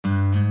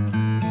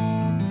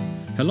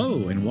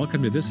Hello, and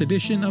welcome to this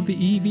edition of the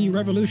EV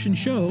Revolution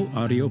Show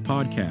audio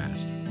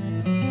podcast.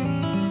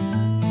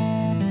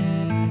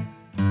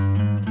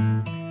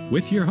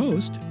 With your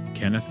host,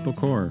 Kenneth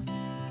Bokor.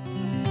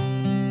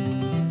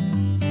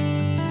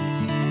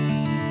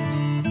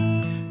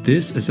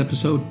 This is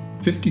episode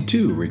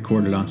 52,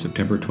 recorded on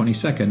September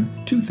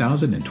 22nd,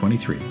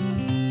 2023.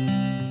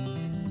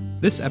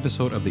 This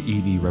episode of the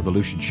EV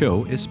Revolution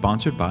Show is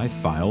sponsored by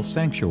File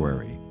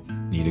Sanctuary.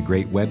 Need a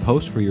great web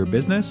host for your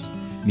business?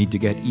 Need to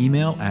get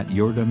email at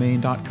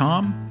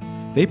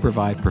yourdomain.com? They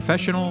provide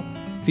professional,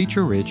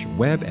 feature-rich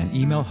web and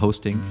email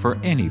hosting for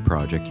any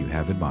project you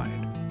have in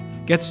mind.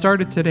 Get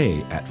started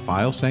today at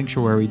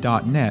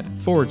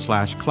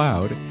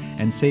filesanctuary.net/cloud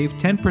and save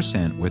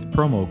 10% with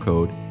promo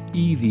code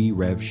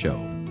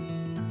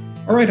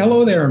EVRevShow. All right,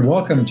 hello there, and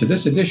welcome to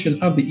this edition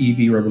of the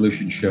EV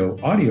Revolution Show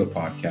audio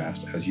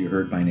podcast. As you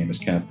heard, my name is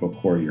Kenneth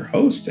Bokor, your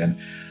host, and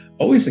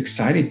always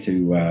excited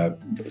to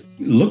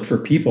look for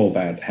people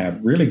that have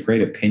really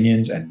great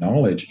opinions and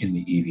knowledge in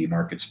the EV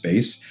market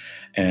space.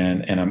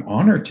 And I'm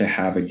honored to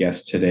have a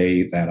guest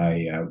today that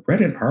I read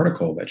an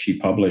article that she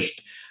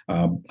published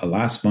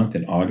last month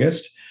in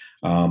August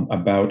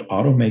about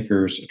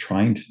automakers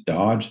trying to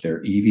dodge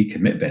their EV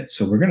commitment.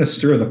 So we're going to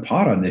stir the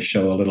pot on this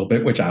show a little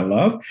bit, which I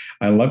love.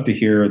 I love to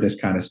hear this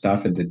kind of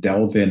stuff and to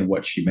delve in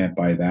what she meant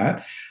by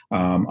that.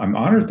 I'm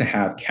honored to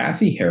have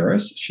Kathy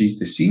Harris. She's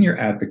the senior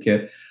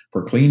advocate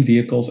for clean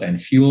vehicles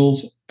and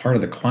fuels, part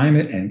of the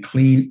Climate and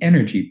Clean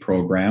Energy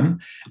Program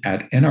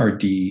at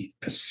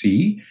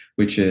NRDC,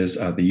 which is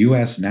the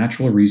U.S.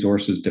 Natural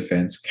Resources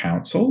Defense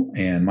Council.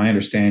 And my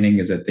understanding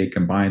is that they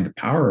combine the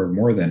power of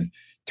more than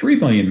 3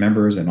 million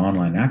members and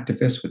online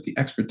activists with the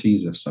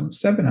expertise of some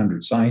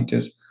 700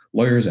 scientists,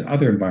 lawyers, and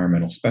other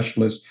environmental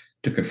specialists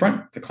to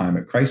confront the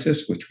climate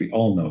crisis, which we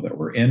all know that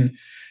we're in,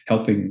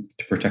 helping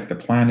to protect the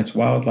planet's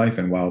wildlife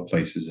and wild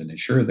places and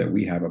ensure that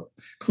we have a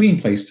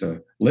clean place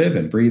to live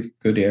and breathe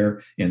good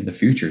air in the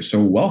future.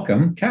 So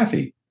welcome,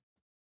 Kathy.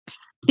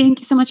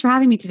 Thank you so much for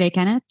having me today,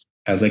 Kenneth.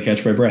 As I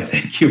catch my breath,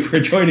 thank you for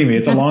joining me.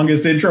 It's the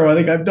longest intro I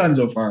think I've done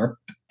so far.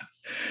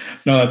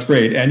 No, that's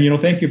great. And,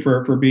 thank you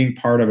for being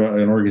part of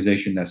an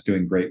organization that's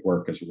doing great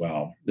work as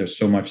well. There's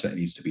so much that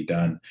needs to be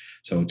done.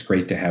 So it's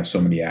great to have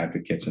so many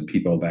advocates and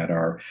people that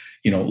are,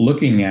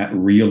 looking at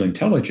real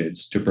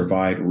intelligence to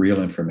provide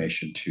real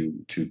information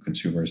to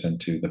consumers and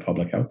to the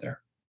public out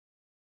there.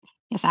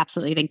 Yes,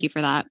 absolutely. Thank you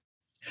for that.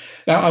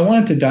 Now, I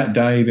wanted to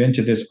dive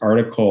into this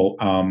article,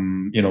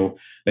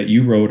 that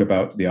you wrote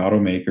about the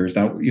automakers.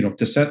 Now,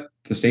 to set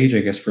the stage,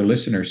 I guess, for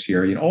listeners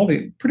here, all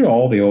the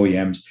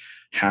OEMs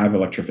have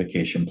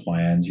electrification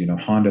plans.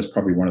 Honda's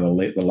probably one of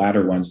the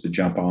latter ones to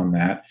jump on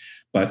that,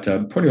 but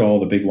pretty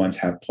all the big ones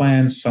have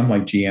plans. Some,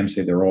 like GM,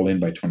 say they're all in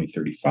by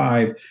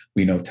 2035.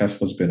 We know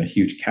Tesla's been a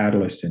huge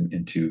catalyst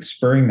into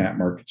spurring that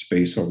market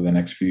space over the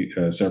next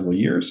several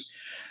years.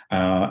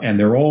 And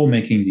they're all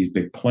making these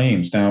big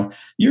claims. Now,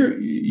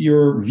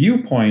 your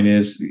viewpoint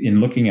is, in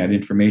looking at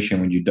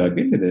information when you dug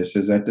into this,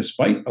 is that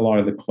despite a lot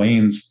of the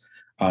claims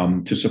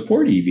to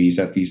support EVs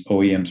that these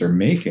OEMs are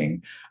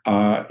making,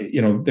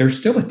 they're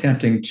still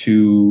attempting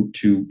to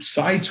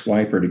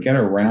sideswipe or to get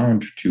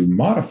around, to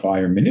modify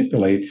or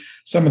manipulate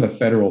some of the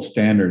federal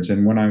standards.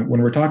 And when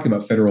we're talking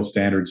about federal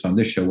standards on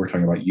this show, we're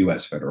talking about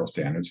U.S. federal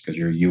standards because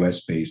you're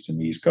U.S. based in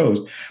the East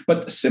Coast.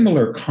 But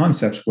similar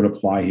concepts would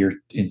apply here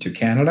into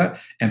Canada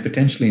and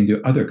potentially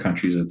into other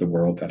countries of the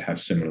world that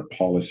have similar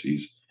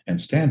policies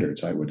and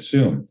standards, I would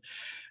assume.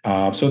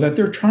 So that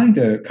they're trying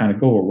to kind of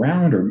go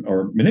around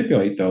or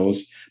manipulate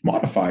those,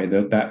 modify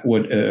that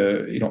would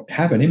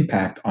have an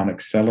impact on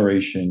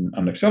accelerating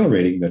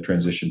the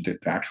transition to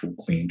actual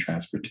clean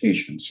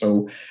transportation.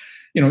 So,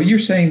 you're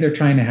saying they're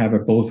trying to have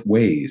it both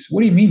ways.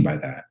 What do you mean by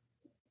that?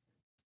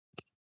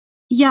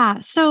 Yeah.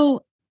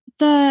 So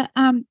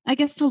I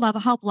guess to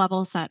help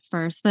level set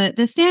first,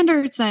 the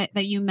standards that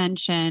you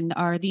mentioned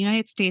are the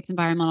United States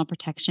Environmental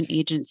Protection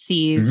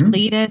Agency's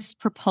latest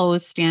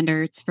proposed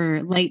standards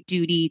for light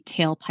duty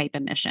tailpipe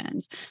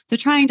emissions. So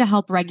trying to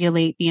help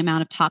regulate the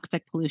amount of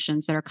toxic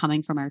pollutions that are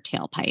coming from our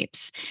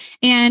tailpipes.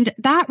 And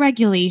that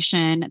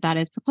regulation that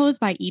is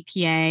proposed by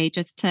EPA,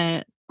 just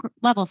to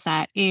level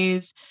set,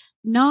 is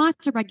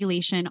not a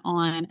regulation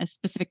on a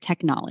specific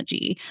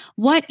technology.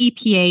 What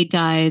EPA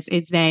does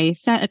is they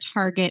set a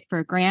target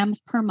for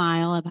grams per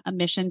mile of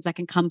emissions that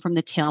can come from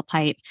the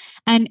tailpipe.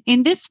 And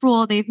in this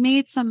rule, they've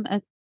made some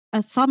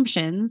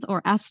assumptions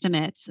or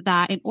estimates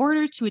that in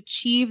order to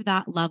achieve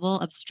that level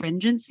of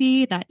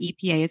stringency that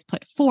EPA has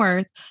put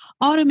forth,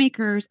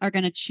 automakers are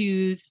going to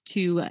choose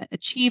to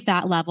achieve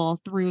that level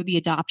through the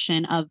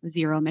adoption of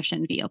zero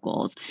emission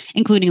vehicles,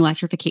 including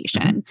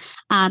electrification.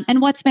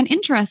 And what's been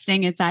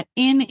interesting is that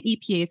in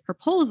EPA's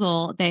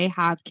proposal, they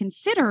have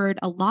considered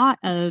a lot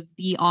of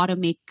the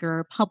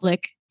automaker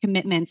public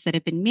commitments that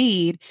have been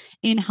made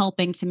in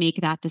helping to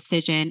make that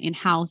decision in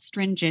how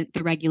stringent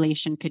the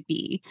regulation could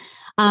be.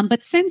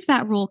 But since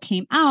that rule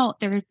came out,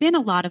 there have been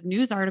a lot of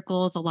news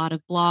articles, a lot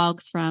of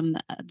blogs from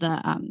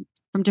the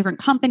from different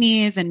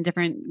companies and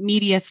different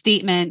media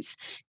statements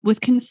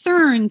with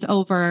concerns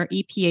over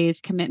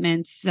EPA's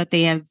commitments that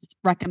they have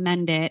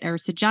recommended or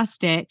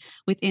suggested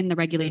within the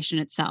regulation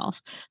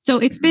itself. So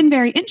it's been Mhm.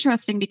 very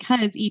interesting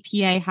because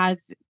EPA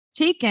has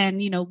taken,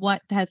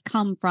 what has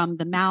come from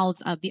the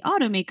mouths of the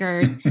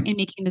automakers in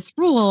making this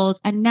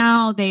rules, and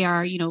now they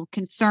are,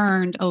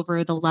 concerned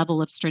over the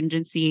level of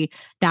stringency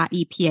that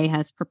EPA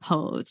has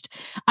proposed.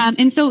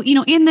 And so,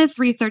 in this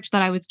research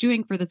that I was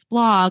doing for this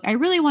blog, I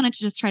really wanted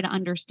to just try to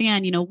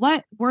understand,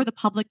 what were the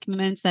public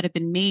commitments that have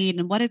been made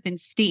and what have been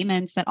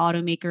statements that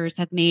automakers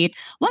have made,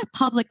 what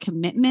public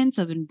commitments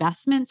of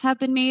investments have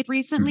been made Mhm.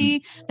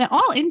 recently that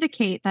all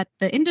indicate that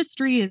the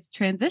industry is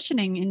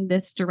transitioning in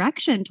this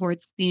direction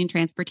towards clean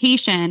transportation,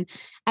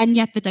 and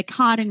yet the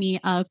dichotomy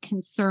of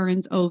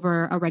concerns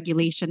over a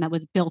regulation that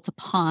was built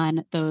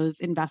upon those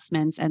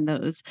investments and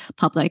those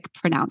public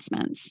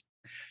pronouncements.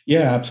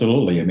 Yeah,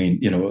 absolutely. I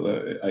mean,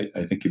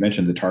 I think you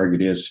mentioned the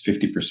target is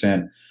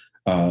 50%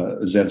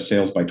 ZEV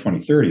sales by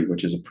 2030,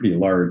 which is a pretty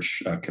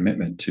large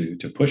commitment to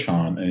push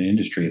on an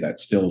industry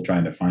that's still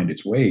trying to find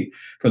its way,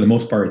 for the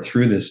most part,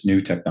 through this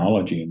new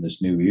technology and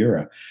this new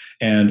era.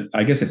 And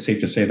I guess it's safe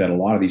to say that a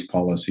lot of these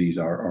policies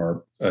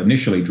are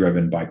initially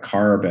driven by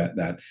CARB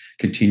that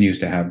continues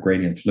to have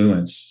great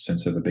influence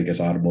since they're the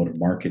biggest automotive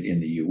market in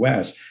the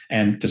U.S.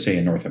 and to say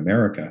in North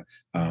America,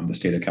 the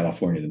state of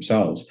California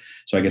themselves.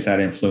 So I guess that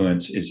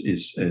influence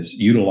is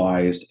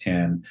utilized,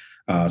 and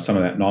some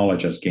of that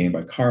knowledge that's gained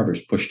by CARB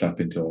is pushed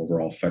up into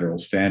overall federal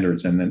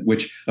standards, and then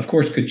which of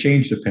course could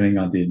change depending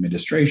on the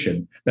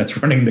administration that's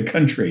running the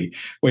country.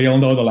 We all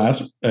know the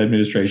last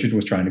administration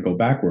was trying to go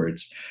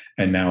backwards,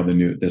 and now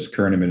this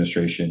current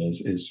administration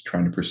is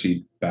trying to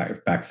proceed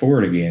back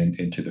forward again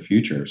into the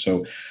future.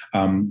 So,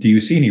 do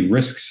you see any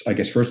risks? I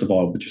guess first of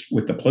all, just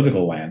with the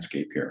political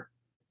landscape here.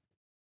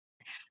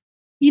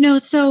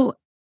 So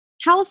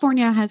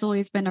California has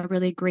always been a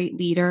really great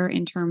leader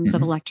in terms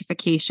of Mm-hmm.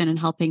 electrification and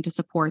helping to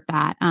support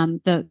that.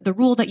 The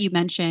rule that you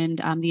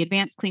mentioned, the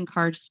Advanced Clean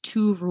Cars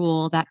 2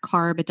 rule that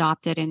CARB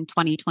adopted in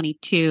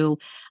 2022,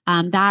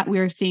 that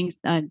we're seeing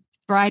a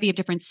variety of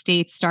different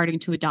states starting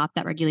to adopt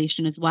that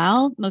regulation as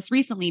well. Most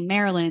recently,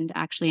 Maryland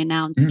actually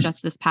announced Mm-hmm.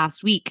 just this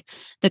past week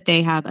that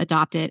they have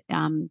adopted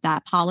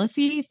that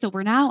policy. So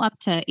we're now up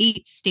to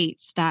 8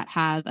 states that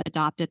have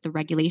adopted the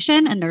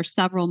regulation, and there's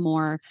several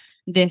more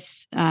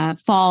this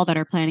fall that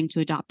are planning to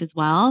adopt as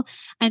well.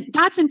 And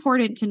that's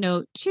important to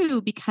note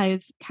too,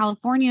 because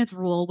California's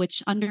rule,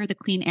 which under the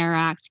Clean Air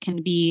Act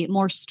can be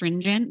more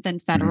stringent than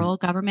Mm-hmm. federal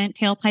government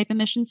tailpipe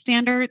emission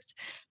standards,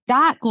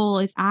 that goal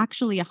is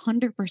actually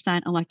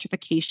 100%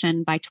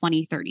 electrification by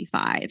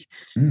 2035.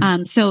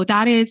 Mm. So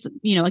that is,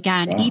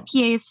 again, Wow.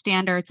 EPA's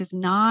standards is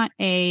not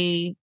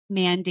a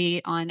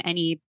mandate on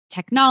any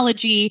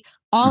technology.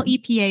 All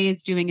Mm-hmm. EPA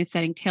is doing is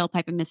setting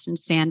tailpipe emission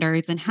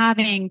standards and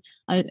having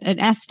an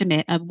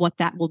estimate of what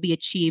that will be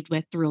achieved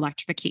with through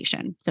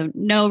electrification. So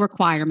no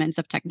requirements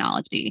of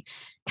technology.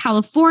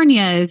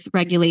 California's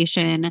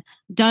regulation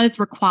does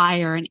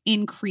require an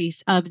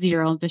increase of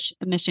zero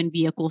emission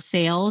vehicle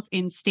sales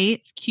in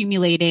states,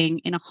 accumulating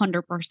in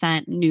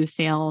 100% new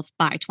sales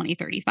by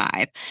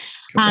 2035.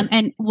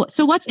 Okay.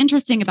 So what's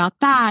interesting about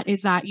that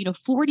is that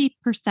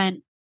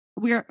 40%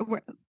 we're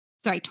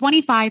sorry,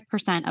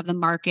 25% of the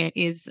market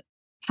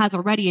has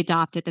already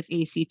adopted this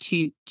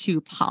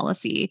AC2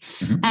 policy.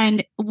 Mm-hmm.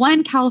 And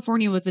when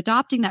California was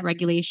adopting that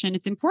regulation,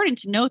 it's important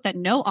to note that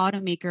no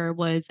automaker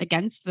was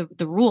against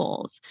the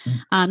rules.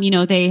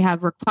 They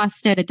have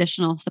requested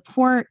additional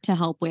support to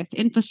help with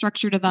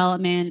infrastructure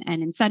development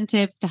and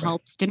incentives to Right.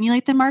 help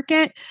stimulate the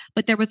market,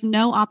 but there was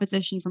no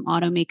opposition from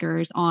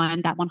automakers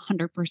on that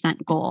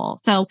 100% goal.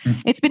 So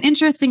it's been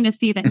interesting to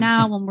see that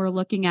now when we're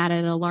looking at it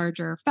in a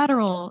larger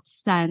federal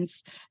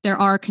sense,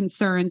 there are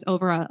concerns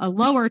over a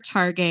lower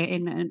target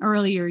in an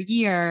earlier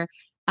year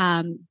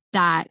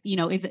that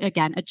is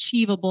again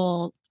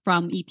achievable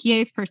from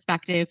EPA's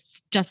perspective,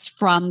 just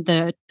from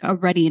the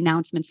already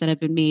announcements that have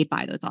been made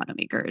by those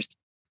automakers.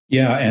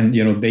 Yeah, and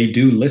they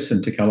do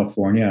listen to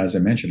California. As I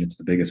mentioned, it's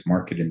the biggest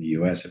market in the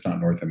U.S., if not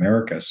North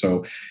America.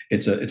 So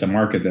it's a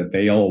market that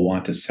they all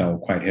want to sell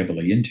quite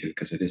heavily into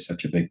because it is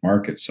such a big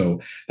market. So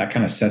that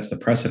kind of sets the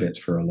precedence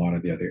for a lot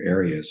of the other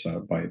areas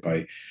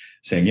by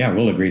saying, yeah,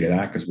 we'll agree to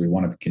that because we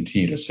want to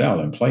continue to sell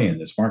and play in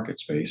this market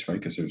space, right?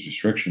 Because there's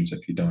restrictions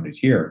if you don't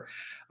adhere.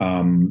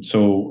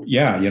 So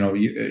yeah,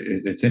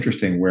 it's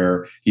interesting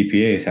where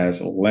EPA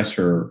has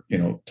lesser,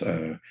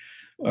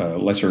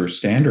 lesser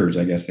standards,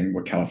 I guess, than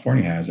what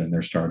California has, and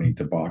they're starting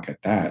to balk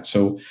at that.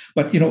 So,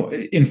 but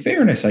in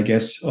fairness, I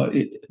guess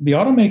the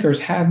automakers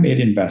have made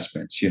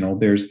investments.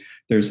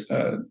 There's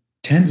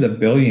tens of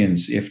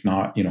billions, if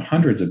not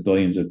hundreds of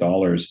billions of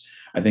dollars.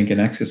 I think in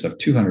excess of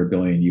 200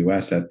 billion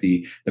US that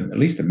at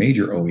least the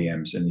major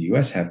OEMs in the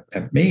US have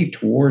made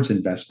towards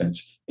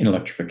investments in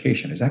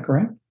electrification. Is that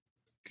correct?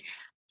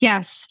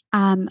 Yes.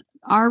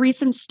 Our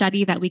recent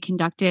study that we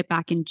conducted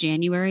back in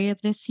January of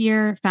this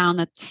year found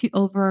that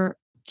over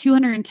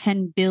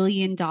 $210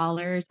 billion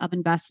of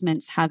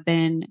investments have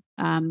been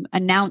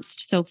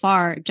announced so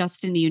far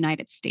just in the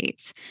United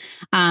States.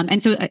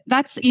 And so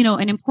that's,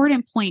 an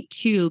important point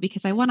too,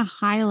 because I want to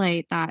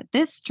highlight that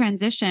this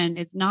transition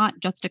is not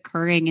just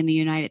occurring in the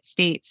United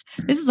States.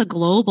 This is a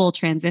global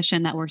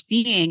transition that we're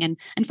seeing. And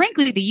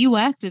frankly, the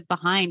US is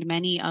behind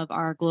many of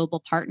our global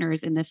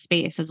partners in this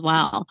space as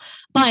well.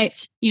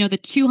 But, the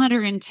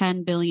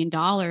 $210 billion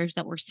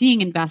that we're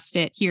seeing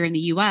invested here in the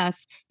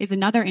US is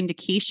another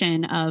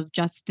indication of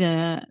just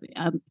the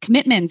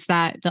commitments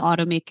that the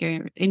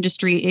automaker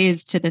industry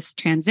is to this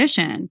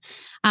transition.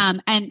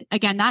 And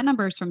again, that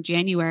number is from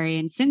January.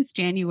 And since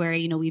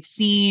January, we've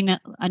seen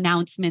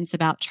announcements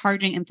about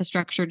charging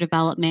infrastructure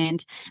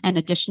development and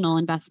additional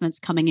investments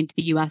coming into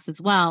the US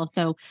as well.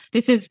 So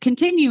this is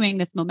continuing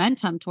this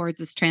momentum towards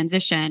this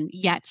transition,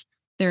 yet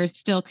there's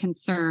still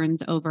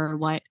concerns over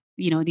what,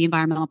 the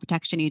Environmental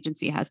Protection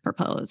Agency has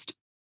proposed.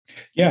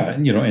 Yeah,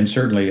 and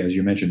certainly, as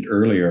you mentioned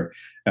earlier,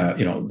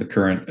 the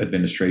current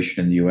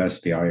administration in the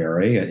U.S., the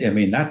IRA. I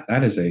mean, that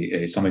is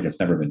a something that's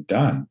never been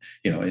done.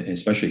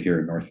 Especially here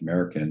in North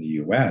America and the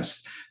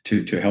U.S.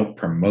 to help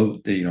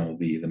promote the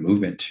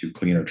movement to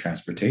cleaner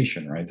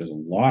transportation. Right, there's a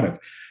lot of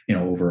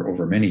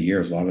over many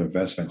years, a lot of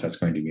investments that's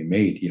going to be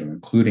made.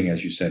 Including,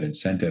 as you said,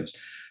 incentives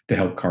to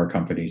help car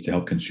companies, to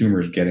help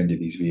consumers get into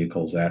these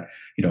vehicles that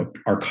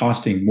are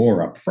costing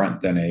more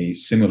upfront than a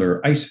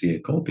similar ICE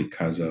vehicle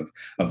because of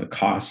the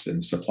costs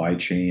and supply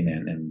chain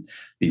and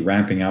the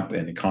ramping up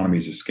and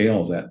economies of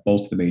scales that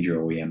most of the major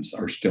OEMs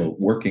are still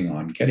working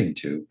on getting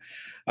to.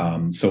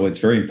 So it's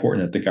very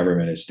important that the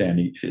government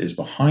is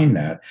behind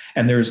that.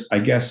 And there's, I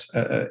guess,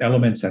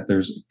 elements that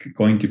there's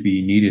going to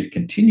be needed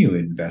continued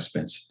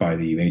investments by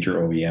the major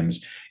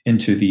OEMs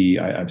into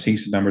I'm seeing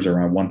some numbers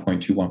around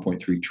 1.2,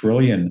 1.3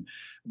 trillion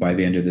by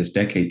the end of this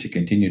decade to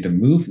continue to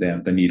move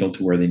the needle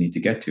to where they need to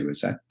get to.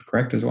 Is that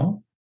correct as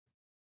well?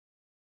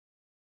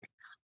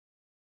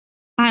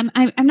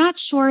 I'm not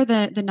sure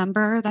the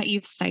number that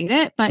you've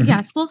cited, but Mm-hmm.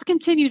 yes, we'll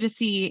continue to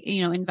see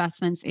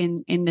investments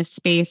in this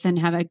space and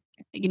have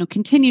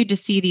continue to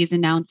see these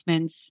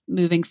announcements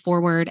moving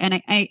forward.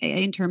 And I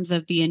in terms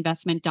of the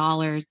investment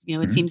dollars, it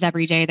Mm-hmm. seems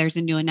every day there's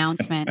a new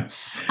announcement.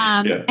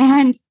 Yeah.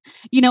 And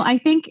I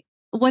think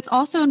what's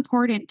also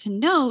important to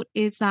note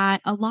is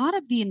that a lot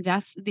of the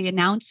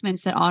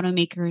announcements that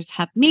automakers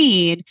have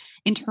made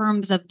in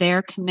terms of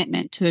their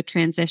commitment to a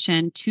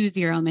transition to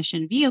zero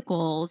emission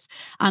vehicles,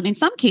 in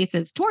some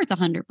cases towards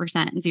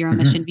 100% zero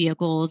emission Mm-hmm.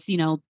 vehicles,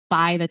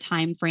 by the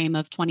time frame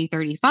of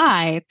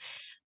 2035,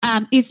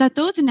 is that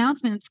those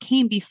announcements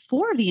came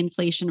before the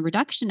Inflation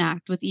Reduction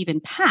Act was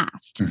even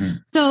passed. Mm-hmm.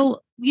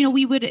 So,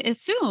 we would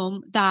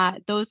assume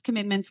that those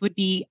commitments would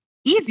be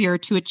easier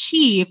to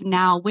achieve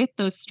now with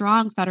those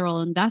strong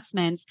federal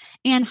investments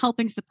and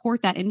helping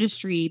support that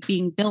industry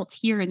being built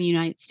here in the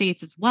United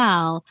States as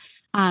well.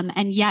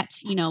 And yet,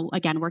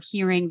 again, we're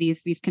hearing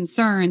these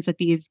concerns that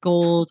these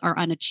goals are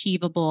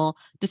unachievable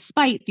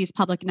despite these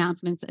public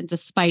announcements and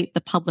despite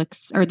the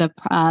public's or the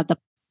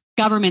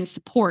government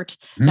support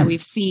that Mm-hmm.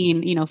 we've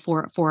seen,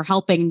 for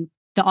helping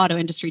the auto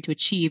industry to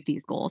achieve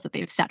these goals that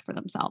they've set for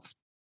themselves.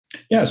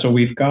 Yeah, so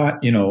we've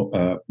got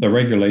the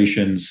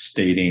regulations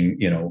stating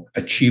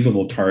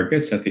achievable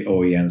targets that the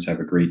OEMs have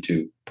agreed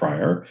to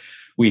prior.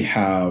 We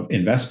have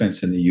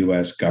investments in the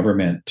U.S.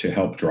 government to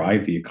help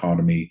drive the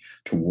economy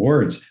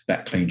towards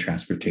that clean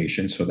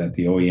transportation, so that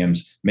the OEMs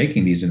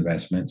making these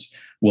investments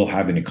will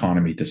have an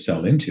economy to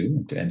sell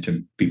into and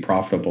to be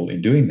profitable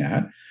in doing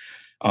that.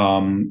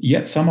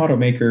 Yet some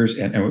automakers,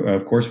 and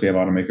of course we have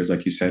automakers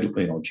like you said,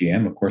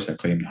 GM, of course, have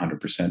claimed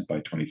 100% by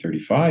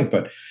 2035.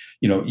 But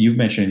you've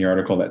mentioned in your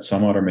article that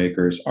some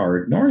automakers are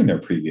ignoring their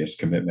previous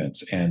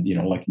commitments, and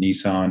like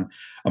Nissan,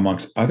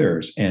 amongst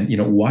others. And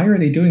why are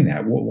they doing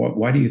that?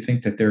 Why do you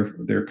think that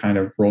they're kind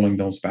of rolling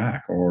those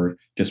back, or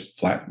just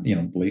flat,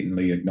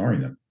 blatantly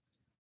ignoring them?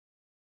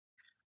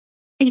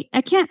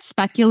 I can't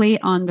speculate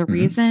on the Mm-hmm.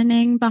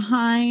 reasoning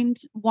behind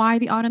why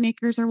the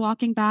automakers are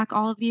walking back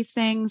all of these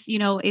things.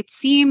 It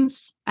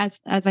seems, as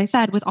I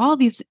said, with all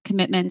these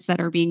commitments that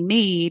are being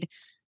made,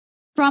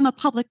 from a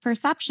public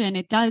perception,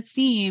 it does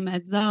seem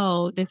as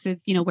though this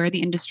is, where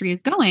the industry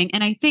is going.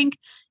 And I think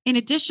in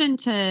addition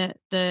to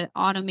the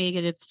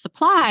automated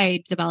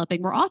supply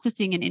developing, we're also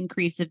seeing an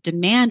increase of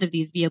demand of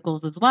these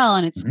vehicles as well.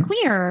 And it's Mm-hmm.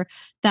 clear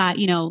that,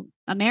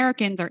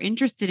 Americans are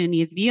interested in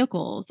these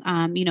vehicles.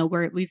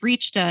 We've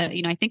reached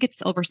I think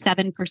it's over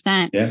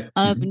 7% Yeah.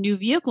 of Mm-hmm. new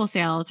vehicle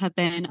sales have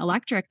been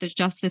electric. There's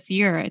just this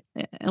year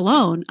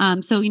alone.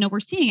 So, we're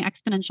seeing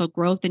exponential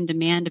growth in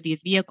demand of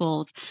these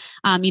vehicles.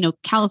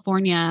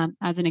 California,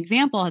 as an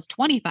example, has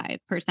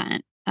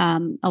 25%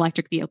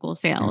 electric vehicle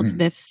sales Mm-hmm.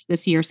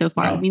 this year so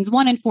far. It Wow. means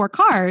 1 in 4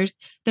 cars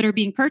that are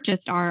being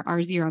purchased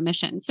are zero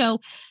emission. So,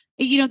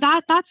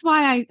 that's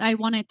why I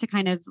wanted to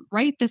kind of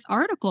write this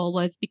article,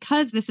 was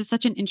because this is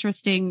such an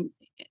interesting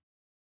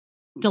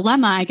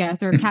dilemma, I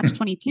guess, or catch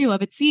 22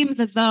 of it seems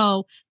as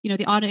though,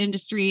 the auto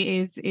industry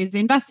is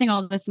investing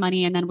all this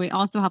money, and then we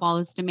also have all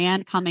this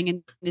demand coming,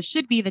 and this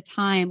should be the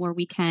time where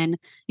we can,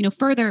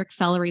 further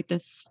accelerate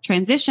this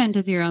transition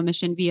to zero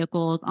emission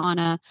vehicles on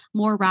a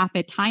more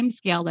rapid time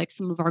scale, like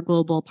some of our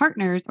global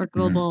partners or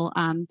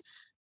Mhm.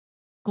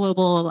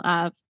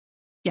 global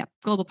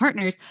global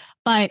partners.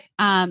 But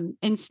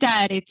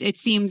instead, it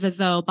seems as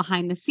though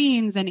behind the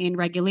scenes and in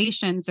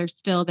regulations, there's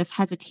still this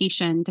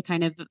hesitation to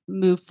kind of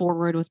move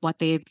forward with what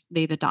they've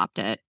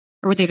adopted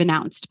or what they've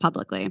announced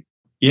publicly.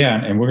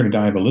 Yeah, and we're going to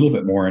dive a little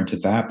bit more into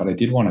that, but I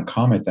did want to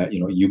comment that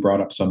you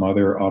brought up some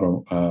other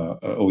auto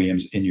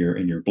OEMs in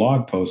your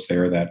blog post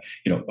there that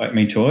I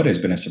mean Toyota has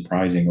been a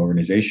surprising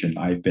organization.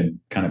 I've been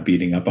kind of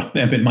beating up on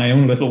them in my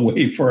own little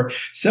way for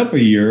several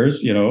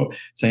years,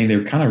 saying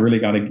they've kind of really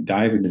got to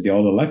dive into the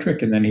all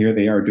electric, and then here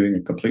they are doing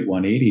a complete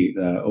 180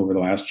 over the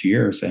last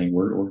year, saying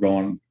we're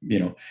going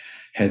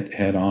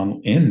head on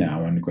in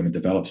now and going to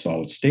develop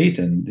solid state,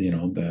 and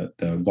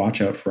the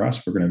watch out for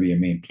us, we're going to be a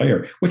main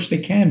player, which they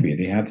can be.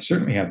 They have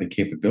certainly have the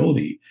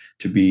capability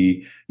to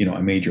be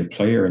a major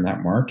player in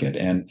that market.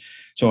 And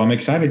so I'm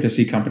excited to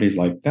see companies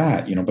like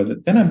that,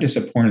 but then I'm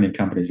disappointed in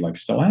companies like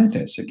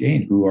Stellantis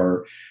again, who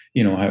are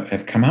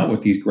have come out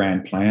with these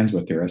grand plans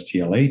with their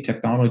STLA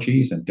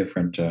technologies and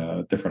different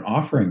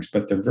offerings,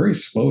 but they're very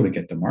slow to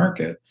get to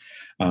market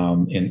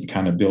in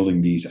kind of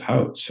building these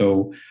out.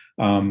 So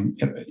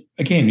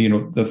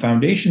again, the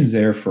foundation's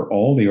there for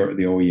all the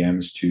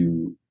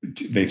OEMs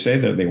they say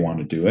that they want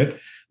to do it.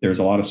 There's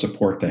a lot of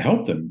support to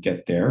help them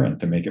get there and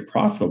to make it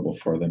profitable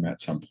for them at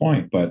some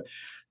point. But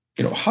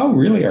how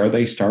really are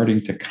they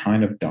starting to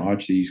kind of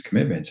dodge these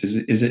commitments?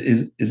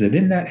 Is it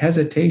in that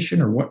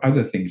hesitation, or what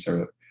other things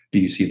do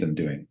you see them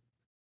doing?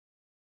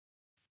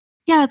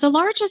 Yeah, the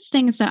largest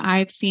things that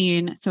I've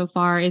seen so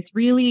far is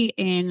really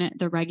in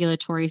the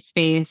regulatory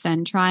space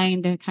and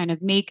trying to kind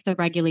of make the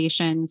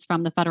regulations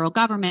from the federal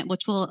government,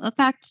 which will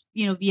affect,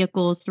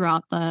 vehicles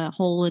throughout the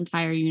whole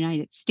entire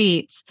United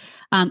States,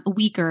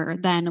 weaker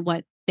than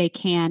what they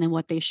can and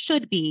what they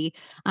should be.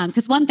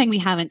 Because one thing we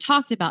haven't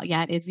talked about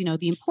yet is,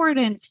 the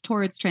importance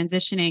towards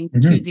transitioning to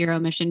Mm-hmm. zero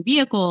emission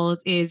vehicles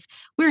is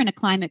we're in a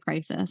climate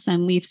crisis,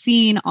 and we've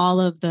seen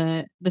all of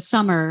the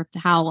summer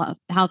how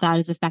that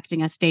is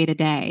affecting us day to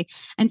day.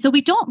 And so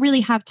we don't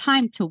really have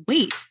time to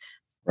wait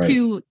Right.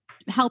 to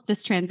help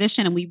this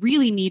transition. And we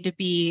really need to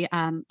be,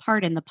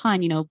 pardon the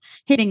pun,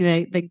 hitting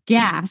the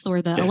gas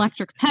or the Yeah.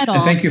 electric And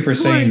pedal thank you for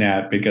saying towards.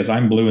 that, because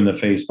I'm blue in the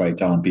face by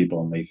telling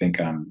people and they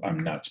think I'm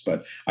nuts.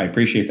 But I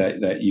appreciate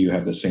that you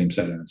have the same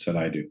sentiments that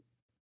I do.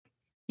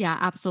 Yeah,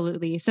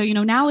 absolutely. So,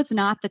 now is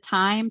not the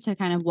time to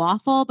kind of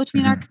waffle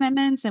between our Mhm.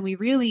 commitments, and we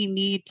really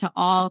need to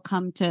all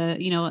come to,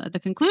 the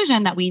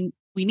conclusion that we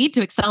need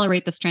to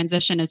accelerate this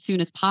transition as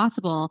soon as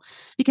possible,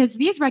 because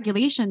these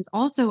regulations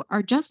also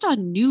are just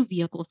on new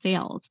vehicle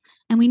sales.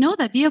 And we know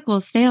that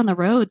vehicles stay on the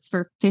roads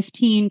for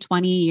 15,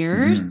 20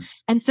 years. Mhm.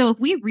 And so if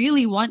we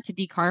really want to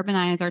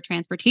decarbonize our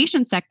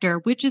transportation sector,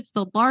 which is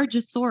the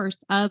largest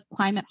source of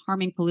climate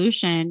harming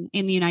pollution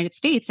in the United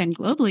States and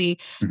globally,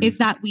 is Mhm.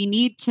 that we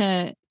need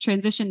to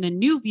transition the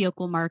new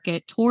vehicle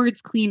market towards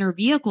cleaner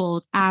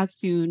vehicles as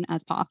soon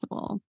as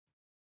possible.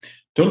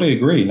 Totally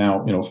agree.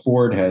 Now,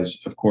 Ford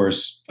has, of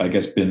course, I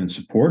guess, been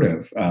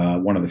supportive.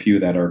 One of the few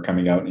that are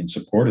coming out in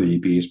support of the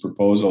EPA's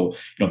proposal.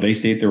 They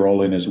state they're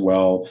all in as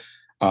well.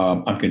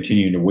 I'm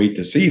continuing to wait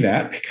to see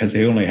that because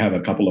they only have a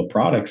couple of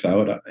products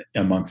out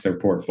amongst their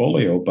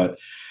portfolio, but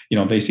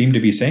they seem to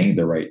be saying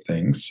the right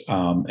things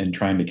and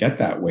trying to get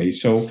that way.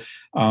 So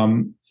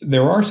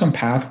there are some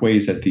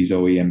pathways that these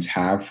OEMs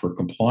have for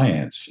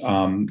compliance.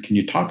 Can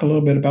you talk a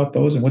little bit about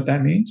those and what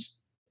that means?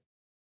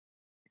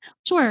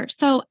 Sure.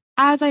 So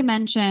as I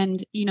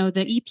mentioned, the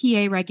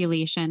EPA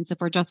regulations, if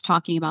we're just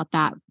talking about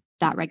that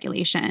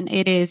regulation,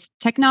 it is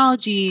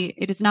technology.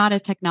 It is not a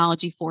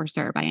technology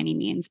forcer by any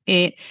means.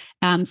 It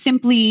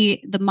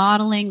simply the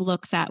modeling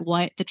looks at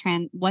what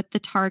the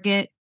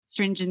target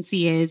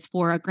stringency is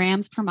for a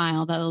grams per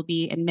mile that will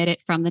be emitted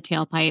from the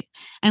tailpipe,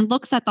 and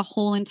looks at the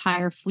whole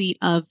entire fleet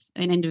of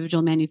an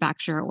individual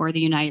manufacturer or the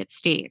United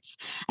States.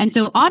 And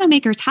so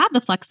automakers have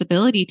the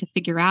flexibility to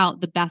figure out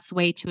the best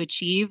way to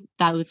achieve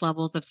those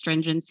levels of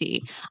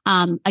stringency.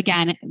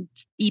 Again,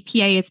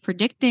 EPA is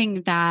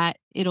predicting that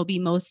it'll be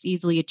most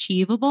easily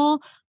achievable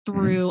Mhm.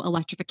 through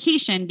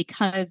electrification,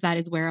 because that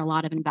is where a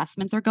lot of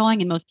investments are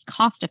going and most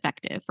cost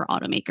effective for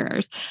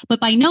automakers. But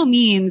by no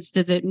means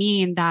does it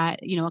mean that,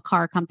 a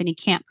car company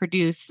can't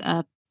produce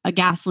a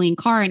gasoline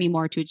car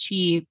anymore to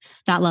achieve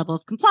that level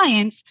of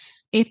compliance.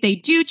 If they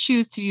do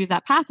choose to use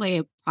that pathway,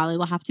 it probably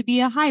will have to be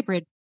a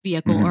hybrid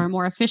vehicle or a Mhm.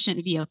 more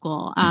efficient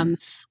vehicle, Mhm.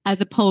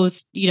 as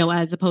opposed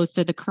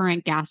to the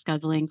current gas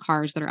guzzling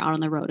cars that are out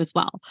on the road as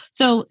well.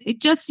 So it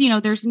just,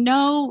 there's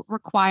no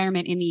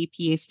requirement in the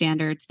EPA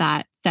standards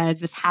that says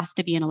this has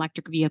to be an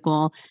electric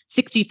vehicle.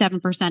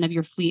 67% of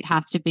your fleet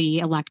has to be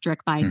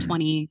electric by Mhm.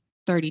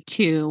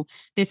 2032.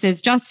 This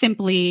is just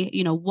simply,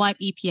 what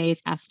EPA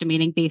is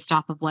estimating based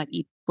off of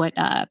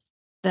the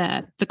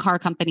car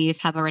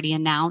companies have already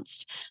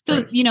announced.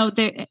 So,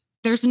 Right.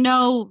 there's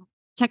no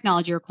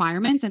technology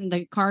requirements, and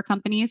the car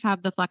companies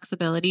have the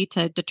flexibility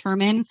to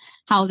determine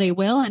how they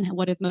will and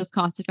what is most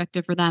cost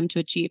effective for them to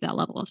achieve that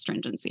level of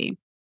stringency.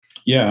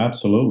 Yeah,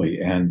 absolutely.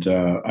 And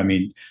I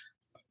mean,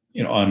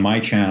 on my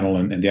channel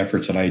and the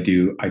efforts that I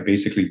do, I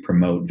basically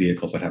promote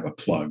vehicles that have a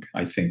plug.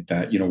 I think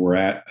that, we're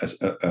at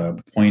a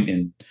point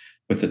in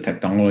with the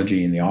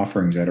technology and the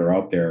offerings that are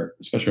out there,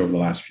 especially over the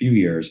last few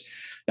years,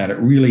 that it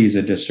really is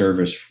a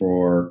disservice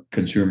for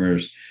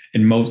consumers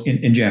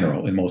in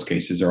general. In most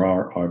cases, there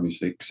are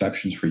obviously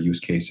exceptions for use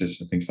cases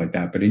and things like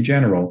that, but in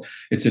general,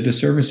 it's a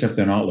disservice if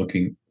they're not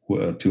looking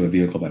to a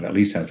vehicle that at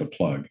least has a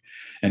plug,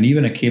 and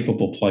even a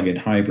capable plug-in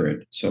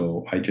hybrid.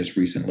 So I just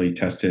recently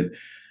tested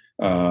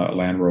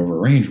Land Rover,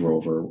 Range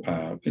Rover.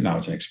 Now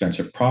it's an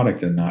expensive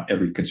product, and not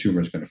every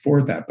consumer is going to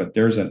afford that. But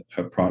there's a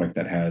product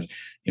that has,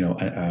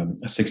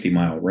 a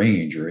 60-mile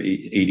range or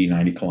 80,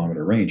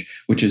 90-kilometer range,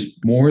 which is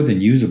more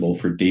than usable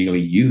for daily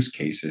use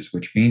cases.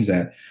 Which means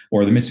that,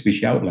 or the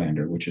Mitsubishi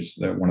Outlander, which is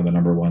one of the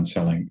number one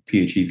selling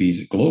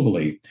PHEVs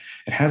globally,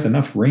 it has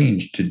enough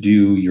range to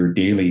do your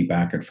daily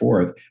back and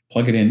forth.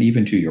 Plug it in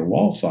even to your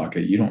wall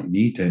socket. You don't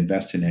need to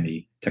invest in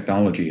any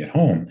technology at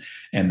home,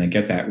 and then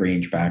get that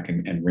range back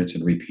and rinse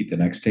and repeat the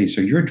next day.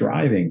 So you're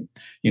driving,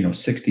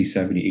 60,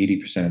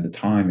 70, 80% of the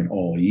time in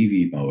all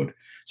EV mode.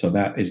 So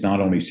that is not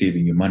only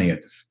saving you money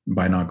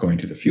by not going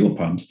to the fuel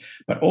pumps,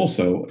 but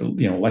also,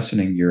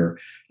 lessening your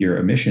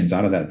emissions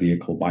out of that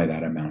vehicle by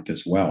that amount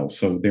as well.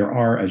 So there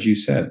are, as you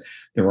said,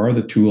 there are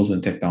the tools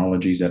and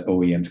technologies that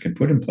OEMs can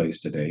put in place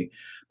today,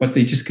 but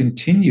they just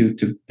continue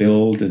to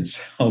build and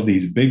sell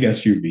these big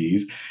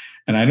SUVs.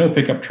 And I know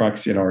pickup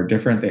trucks, are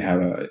different. They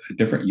have a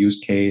different use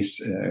case,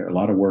 a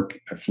lot of work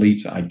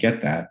fleets. I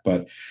get that,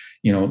 but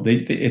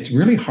it's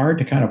really hard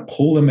to kind of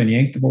pull them and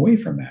yank them away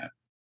from that.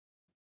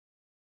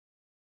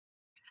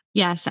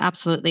 Yes,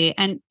 absolutely.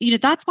 And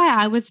that's why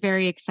I was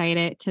very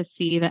excited to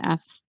see the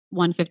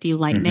F-150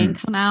 Lightning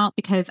Mm-hmm. come out,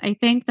 because I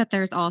think that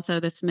there's also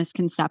this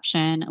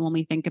misconception when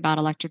we think about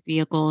electric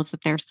vehicles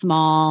that they're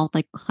small,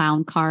 like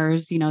clown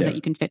cars, that Yeah.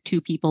 you can fit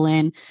two people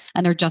in,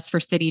 and they're just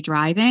for city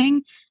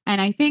driving. And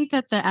I think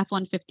that the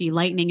F-150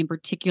 Lightning in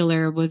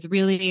particular was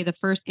really the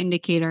first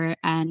indicator,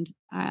 and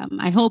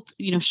I hope,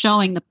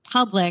 showing the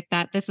public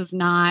that this is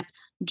not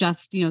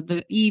just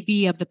the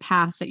EV of the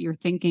past that you're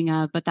thinking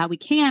of, but that we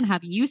can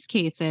have use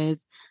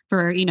cases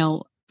for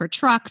for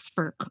trucks,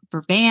 for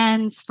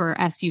vans, for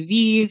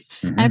SUVs.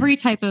 Mm-hmm. Every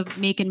type of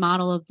make and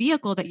model of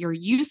vehicle that you're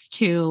used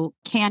to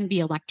can be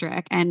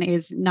electric and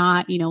is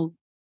not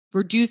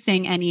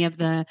reducing any of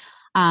the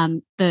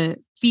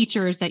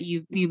features that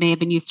you may have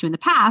been used to in the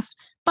past,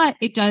 but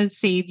it does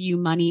save you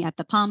money at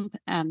the pump,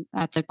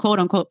 at the quote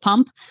unquote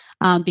pump,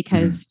 Mm-hmm.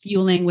 because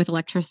fueling with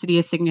electricity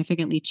is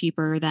significantly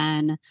cheaper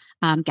than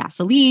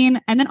gasoline.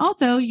 And then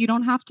also you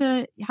don't have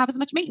to have as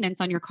much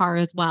maintenance on your car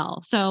as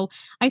well. So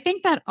I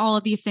think that all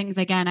of these things,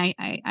 again,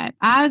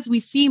 as we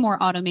see more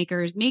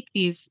automakers make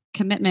these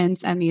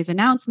commitments and these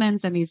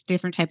announcements and these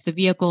different types of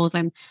vehicles,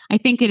 I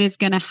think it is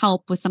going to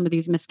help with some of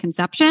these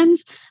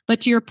misconceptions. But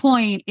to your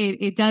point,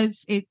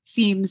 it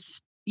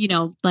seems,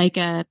 like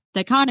a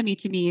dichotomy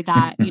to me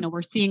that,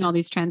 we're seeing all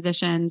these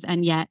transitions,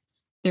 and yet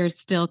there's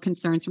still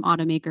concerns from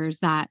automakers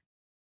that,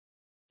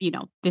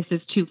 this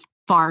is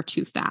far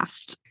too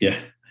fast. Yeah,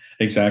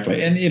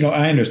 exactly. And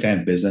I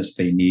understand business,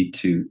 they need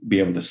to be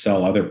able to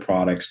sell other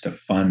products to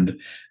fund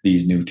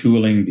these new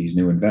tooling, these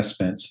new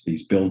investments,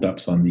 these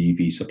buildups on the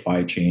EV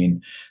supply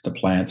chain, the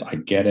plants. I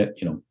get it.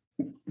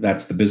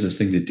 That's the business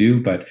thing to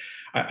do. But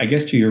I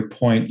guess to your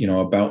point,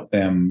 about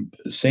them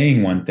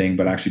saying one thing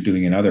but actually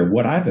doing another,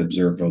 what I've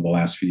observed over the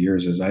last few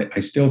years is I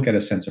still get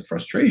a sense of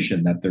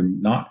frustration that they're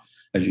not,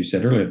 as you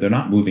said earlier, they're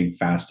not moving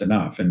fast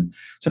enough. And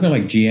something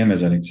like GM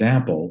as an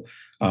example,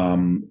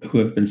 who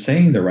have been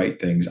saying the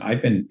right things.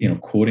 I've been,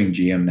 quoting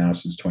GM now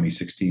since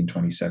 2016,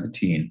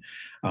 2017,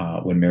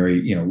 when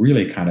Mary,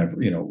 really kind of,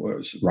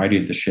 was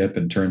righted the ship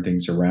and turned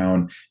things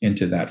around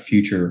into that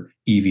future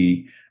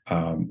EV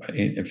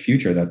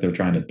future that they're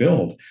trying to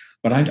build.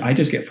 But I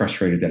just get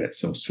frustrated that it's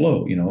so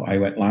slow. I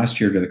went last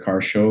year to the car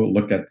show,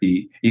 looked at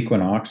the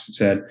Equinox, and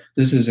said,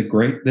 "This is a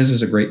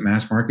great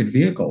mass market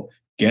vehicle.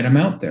 Get them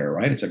out there,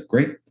 right? It's a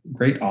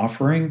great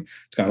offering.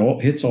 It's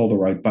got hits all the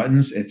right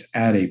buttons. It's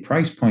at a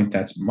price point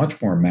that's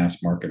much more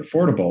mass market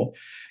affordable."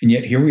 And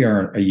yet here we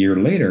are a year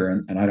later,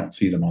 and I don't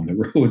see them on the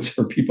roads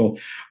or people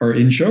are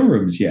in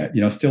showrooms yet.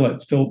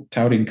 Still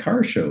touting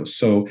car shows.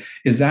 So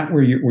is that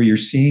where you're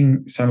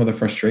seeing some of the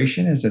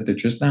frustration? Is that they're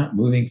just not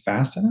moving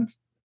fast enough?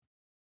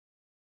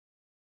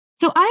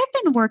 So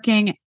I've been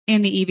working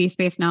in the EV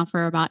space now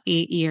for about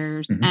 8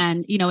 years. Mm-hmm.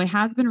 And, it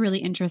has been really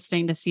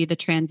interesting to see the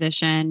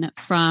transition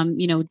from,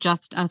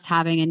 just us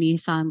having a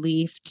Nissan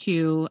Leaf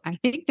to, I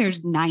think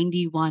there's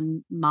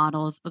 91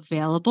 models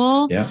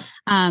available Yeah.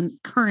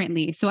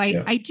 currently. So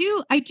Yeah. I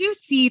do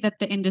see that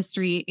the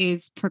industry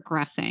is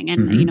progressing,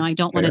 and, Mm-hmm. I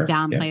don't want to Fair.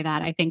 Yeah. downplay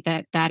that. I think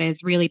that that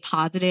is really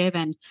positive.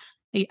 And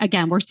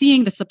again, we're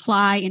seeing the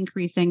supply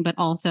increasing, but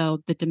also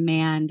the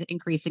demand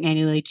increasing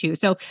annually too.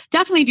 So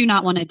definitely do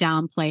not want to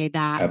downplay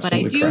that. But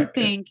I Absolutely do correct.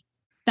 Yeah. think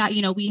that,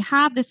 we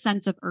have this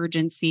sense of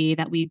urgency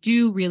that we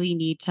do really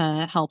need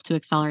to help to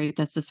accelerate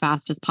this as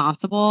fast as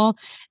possible.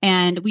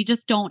 And we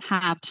just don't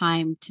have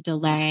time to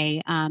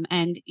delay.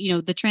 And,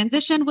 the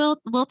transition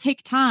will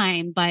take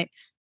time, but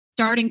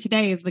starting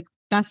today is the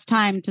best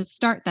time to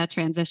start that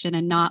transition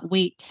and not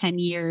wait 10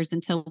 years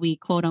until we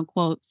quote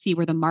unquote see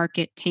where the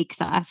market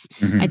takes us.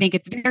 I think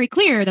it's very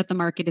clear that the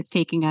market is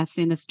taking us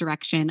in this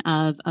direction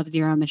of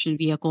zero emission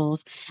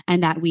vehicles,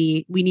 and that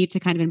we need to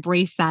kind of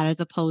embrace that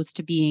as opposed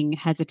to being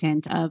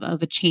hesitant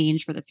of a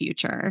change for the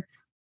future.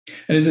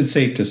 And is it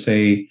safe to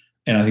say,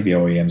 and I think the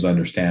OEMs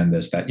understand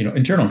this, that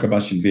internal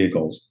combustion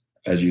vehicles,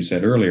 as you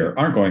said earlier,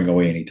 aren't going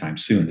away anytime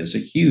soon. There's a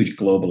huge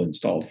global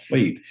installed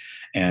fleet.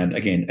 And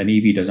again, an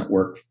EV doesn't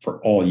work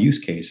for all use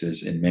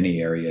cases in many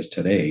areas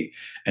today.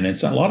 And in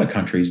a lot of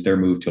countries, their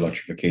move to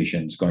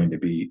electrification is going to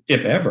be,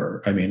 if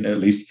ever, I mean, at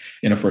least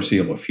in a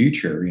foreseeable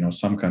future,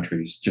 some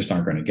countries just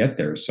aren't going to get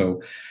there.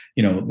 So,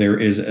 there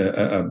is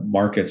a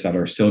markets that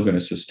are still going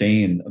to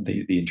sustain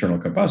the internal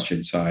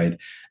combustion side,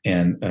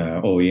 and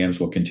OEMs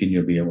will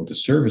continue to be able to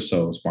service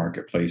those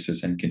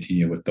marketplaces and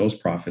continue with those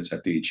profits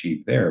that they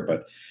achieve there.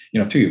 But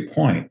to your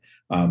point,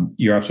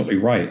 you're absolutely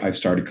right. I've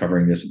started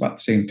covering this about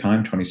the same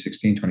time,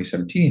 2016,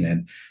 2017.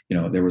 And,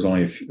 there was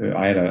only,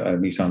 I had a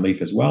Nissan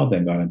Leaf as well,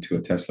 then got into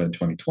a Tesla in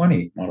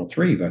 2020 Model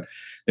 3, but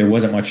there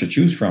wasn't much to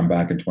choose from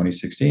back in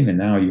 2016. And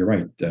now you're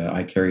right.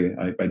 I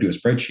do a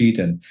spreadsheet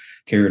and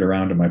carry it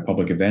around to my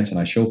public events, and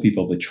I show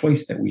people the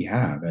choice that we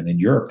have. And in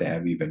Europe, they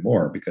have even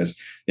more because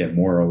they have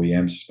more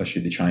OEMs,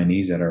 especially the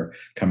Chinese, that are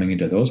coming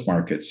into those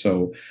markets.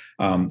 So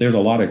there's a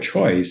lot of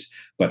choice.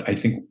 But I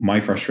think my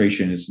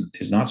frustration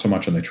is not so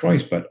much on the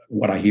choice, but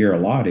what I hear a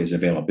lot is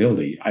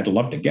availability. I'd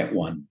love to get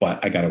one,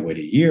 but I got to wait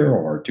a year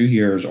or 2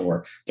 years,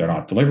 or they're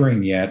not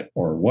delivering yet,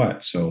 or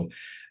what. So,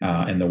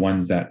 and the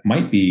ones that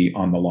might be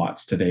on the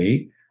lots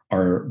today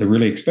are the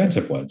really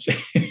expensive ones.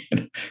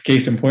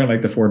 Case in point,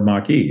 like the Ford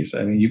Mach-E's.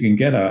 I mean, you can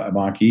get a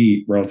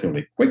Mach-E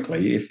relatively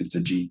quickly if it's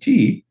a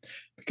GT,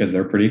 because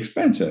they're pretty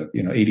expensive,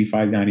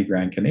 85, 90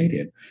 grand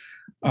Canadian.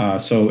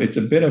 So it's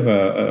a bit of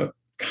a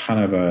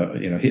kind of a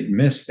hit and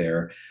miss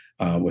there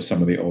with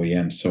some of the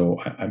OEMs. So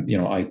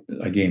I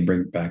again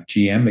bring back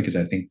GM, because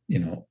I think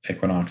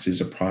Equinox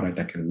is a product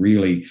that can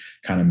really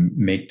kind of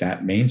make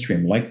that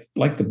mainstream, like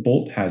the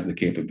Bolt has the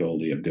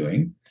capability of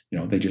doing.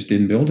 They just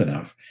didn't build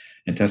enough.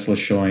 And Tesla's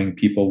showing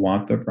people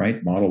want the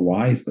right Model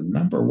Y is the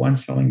number one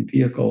selling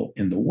vehicle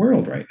in the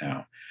world right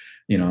now.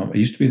 It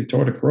used to be the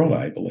Toyota Corolla,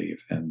 I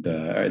believe, and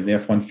the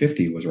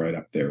F-150 was right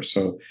up there.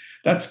 So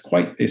that's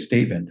quite a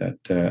statement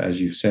that, as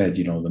you said,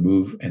 the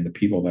move and the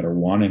people that are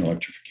wanting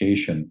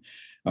electrification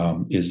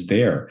is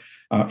there.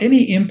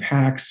 Any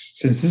impacts,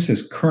 since this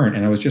is current,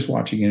 and I was just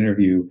watching an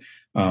interview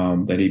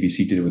that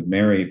ABC did with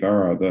Mary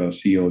Barra, the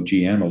CEO of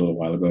GM, a little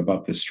while ago,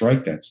 about the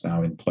strike that's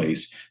now in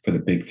place for the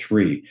big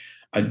three.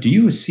 Do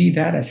you see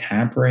that as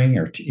hampering,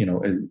 or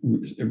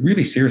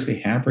really seriously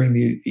hampering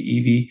the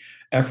EV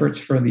efforts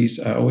for these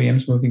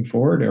OEMs moving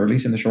forward, or at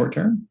least in the short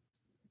term?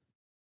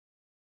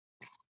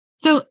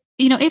 So,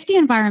 if the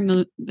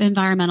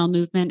environmental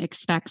movement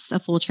expects a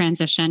full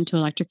transition to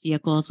electric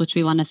vehicles, which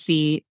we want to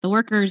see, the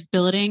workers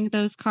building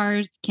those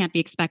cars can't be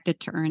expected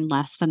to earn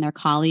less than their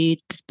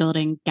colleagues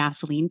building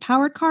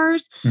gasoline-powered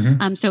cars.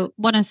 Mm-hmm. So,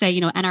 want to say,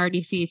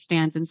 NRDC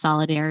stands in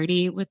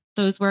solidarity with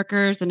those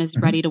workers and is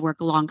Mm-hmm. ready to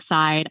work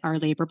alongside our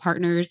labor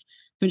partners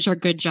to ensure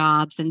good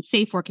jobs and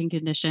safe working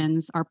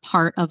conditions are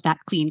part of that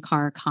clean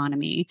car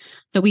economy.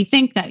 So, we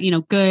think that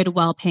good,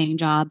 well-paying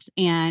jobs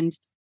and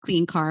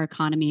clean car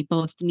economy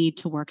both need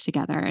to work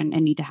together and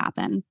need to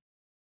happen.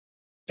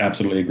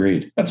 Absolutely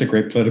agreed. That's a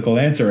great political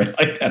answer. I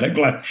like that. I'm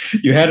glad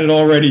you had it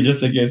already,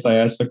 just in case I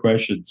asked the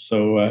question.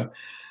 So,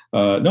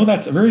 no,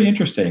 that's very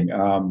interesting.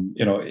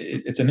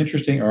 It's an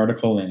interesting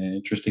article and an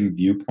interesting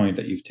viewpoint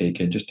that you've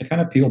taken, just to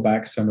kind of peel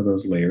back some of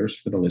those layers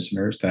for the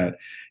listeners. That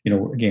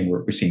again,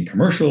 we're seeing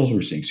commercials,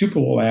 we're seeing Super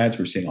Bowl ads,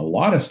 we're seeing a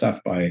lot of stuff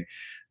by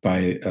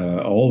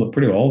all the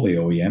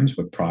OEMs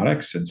with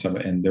products,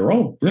 and they're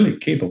all really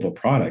capable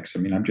products. I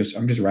mean, I'm just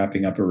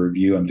wrapping up a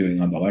review I'm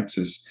doing on the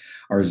Lexus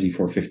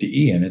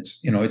RZ450e, and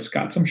it's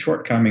got some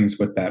shortcomings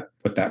with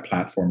that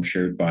platform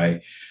shared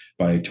by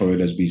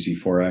Toyota's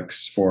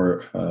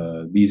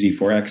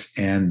BZ4X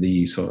and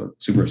the Subaru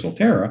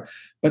Solterra,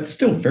 but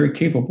still very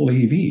capable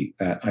EV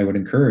that I would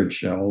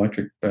encourage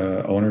electric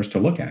owners to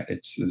look at.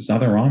 There's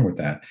nothing wrong with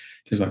that,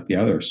 just like the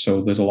others.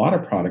 So there's a lot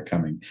of product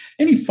coming.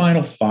 Any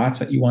final thoughts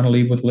that you want to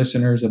leave with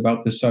listeners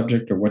about this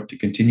subject, or what to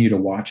continue to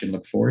watch and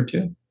look forward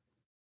to?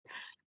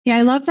 Yeah,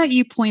 I love that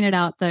you pointed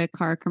out the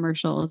car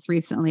commercials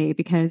recently,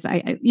 because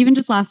even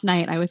just last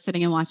night I was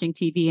sitting and watching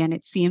TV, and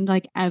it seemed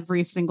like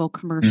every single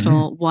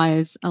commercial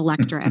was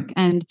electric.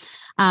 And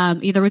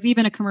there was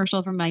even a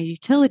commercial from my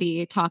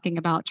utility talking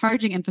about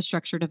charging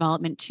infrastructure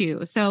development too.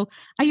 So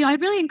I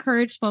really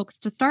encourage folks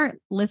to start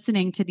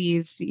listening to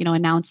these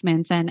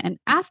announcements and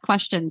ask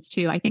questions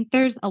too. I think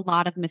there's a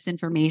lot of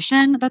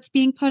misinformation that's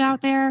being put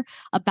out there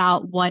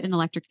about what an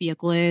electric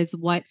vehicle is,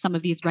 what some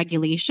of these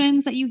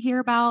regulations that you hear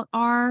about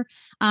are.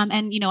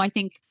 And I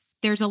think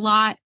there's a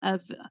lot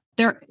of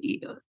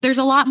there's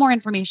a lot more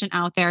information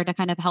out there to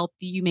kind of help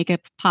you make a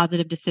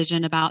positive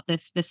decision about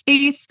this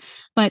space.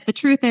 But the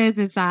truth is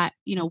that,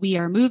 we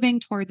are moving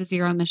towards a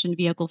zero emission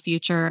vehicle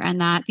future, and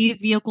that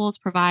these vehicles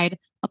provide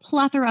a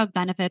plethora of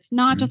benefits,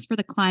 not just for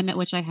the climate,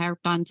 which I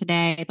harped on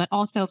today, but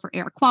also for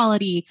air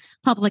quality,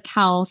 public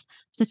health,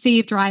 to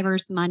save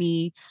drivers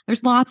money. There's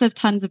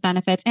tons of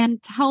benefits,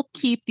 and to help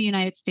keep the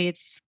United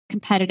States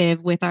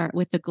competitive with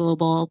the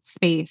global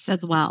space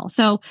as well.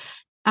 So,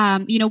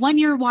 when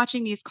you're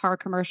watching these car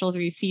commercials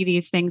or you see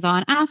these things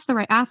on, ask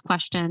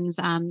questions.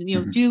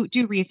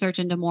 Do research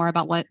into more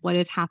about what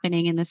is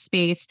happening in this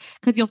space,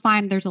 because you'll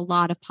find there's a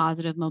lot of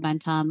positive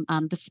momentum,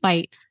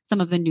 despite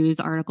some of the news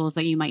articles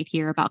that you might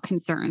hear about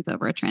concerns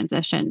over a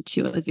transition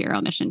to a zero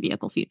emission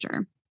vehicle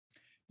future.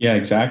 Yeah,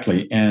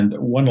 exactly. And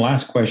one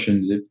last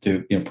question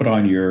to put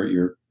on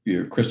your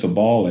crystal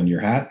ball and your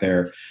hat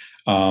there.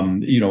 When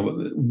do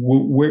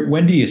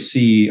you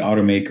see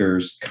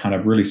automakers kind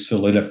of really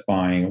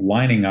solidifying,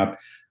 lining up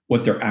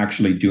what they're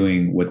actually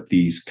doing with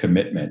these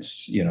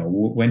commitments?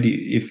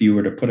 If you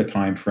were to put a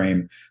time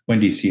frame, when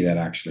do you see that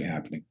actually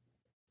happening?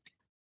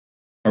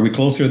 Are we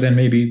closer than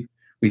maybe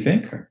we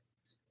think?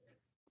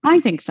 I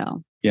think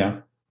so.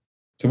 Yeah.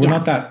 So we're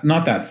not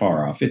that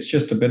far off. It's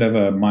just a bit of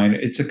a minor.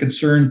 It's a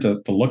concern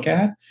to look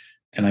at,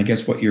 and I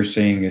guess what you're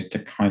saying is to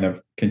kind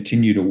of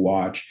continue to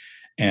watch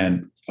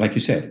and, like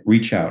you said,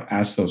 reach out,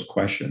 ask those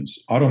questions.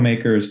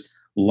 Automakers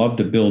love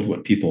to build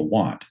what people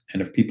want,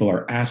 and if people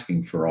are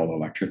asking for all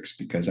electrics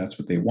because that's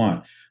what they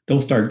want, they'll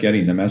start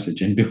getting the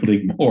message and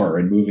building more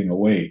and moving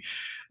away.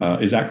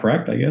 Is that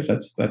correct? I guess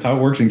that's how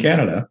it works in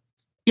Canada.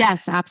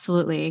 Yes,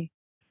 absolutely.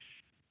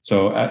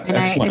 So and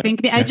I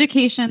think the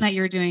education that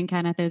you're doing,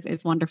 Kenneth,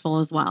 is wonderful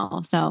as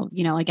well. So,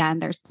 again,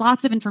 there's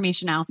lots of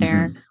information out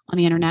there on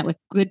the internet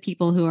with good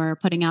people who are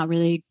putting out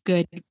really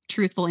good,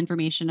 truthful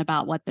information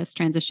about what this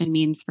transition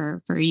means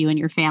for you and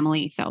your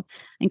family. So I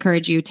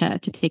encourage you to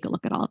take a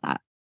look at all of that.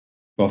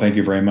 Well, thank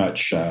you very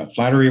much.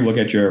 Flattery will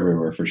get you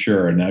everywhere for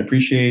sure. And I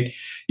appreciate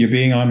you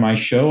being on my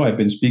show. I've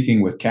been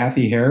speaking with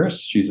Kathy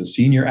Harris. She's a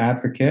senior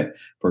advocate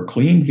for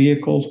clean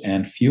vehicles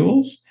and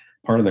fuels,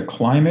 part of the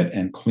Climate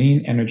and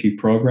Clean Energy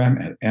Program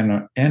at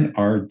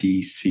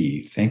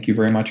NRDC. Thank you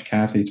very much,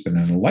 Kathy. It's been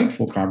a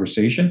delightful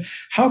conversation.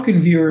 How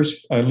can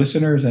viewers,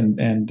 listeners,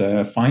 and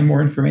find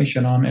more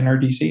information on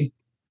NRDC?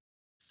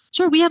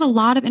 Sure. We have a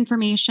lot of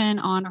information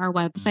on our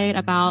website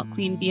about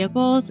clean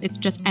vehicles. It's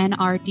just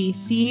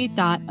nrdc.org.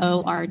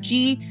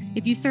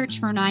 If you search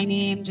for my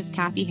name, just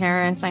Kathy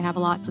Harris, I have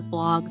lots of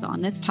blogs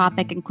on this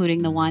topic,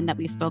 including the one that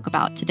we spoke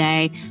about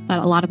today. But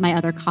a lot of my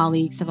other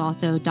colleagues have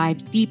also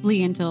dived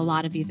deeply into a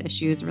lot of these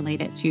issues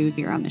related to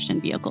zero emission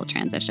vehicle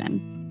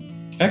transition.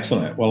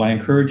 Excellent. Well, I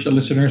encourage the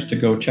listeners to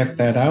go check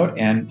that out.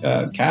 And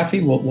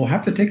Kathy, we'll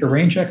have to take a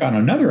rain check on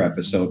another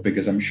episode,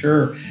 because I'm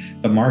sure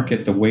the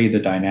market, the way the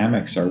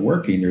dynamics are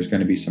working, there's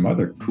going to be some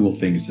other cool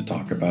things to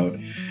talk about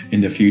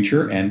in the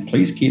future. And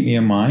please keep me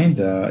in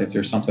mind. If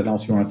there's something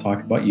else you want to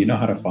talk about, you know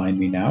how to find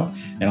me now.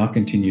 And I'll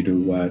continue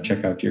to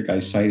check out your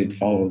guys' site and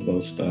follow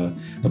those the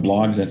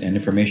blogs and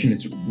information.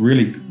 It's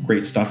really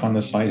great stuff on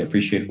the site. I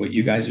appreciate what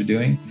you guys are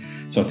doing.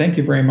 So thank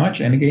you very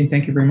much. And again,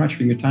 thank you very much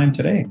for your time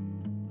today.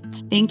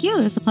 Thank you.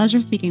 It was a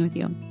pleasure speaking with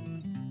you.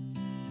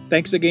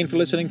 Thanks again for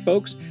listening,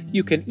 folks.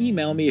 You can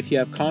email me if you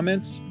have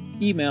comments.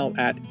 Email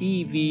at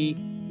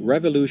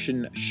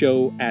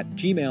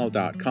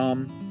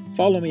evrevolutionshow@gmail.com.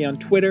 Follow me on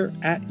Twitter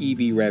at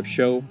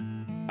evrevshow.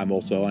 I'm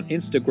also on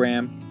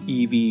Instagram,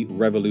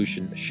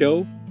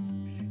 evrevolutionshow.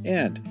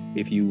 And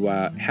if you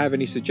have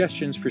any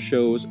suggestions for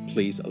shows,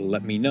 please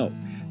let me know.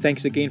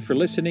 Thanks again for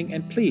listening,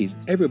 and please,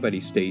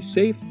 everybody stay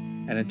safe.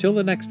 And until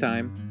the next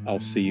time, I'll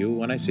see you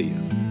when I see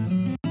you.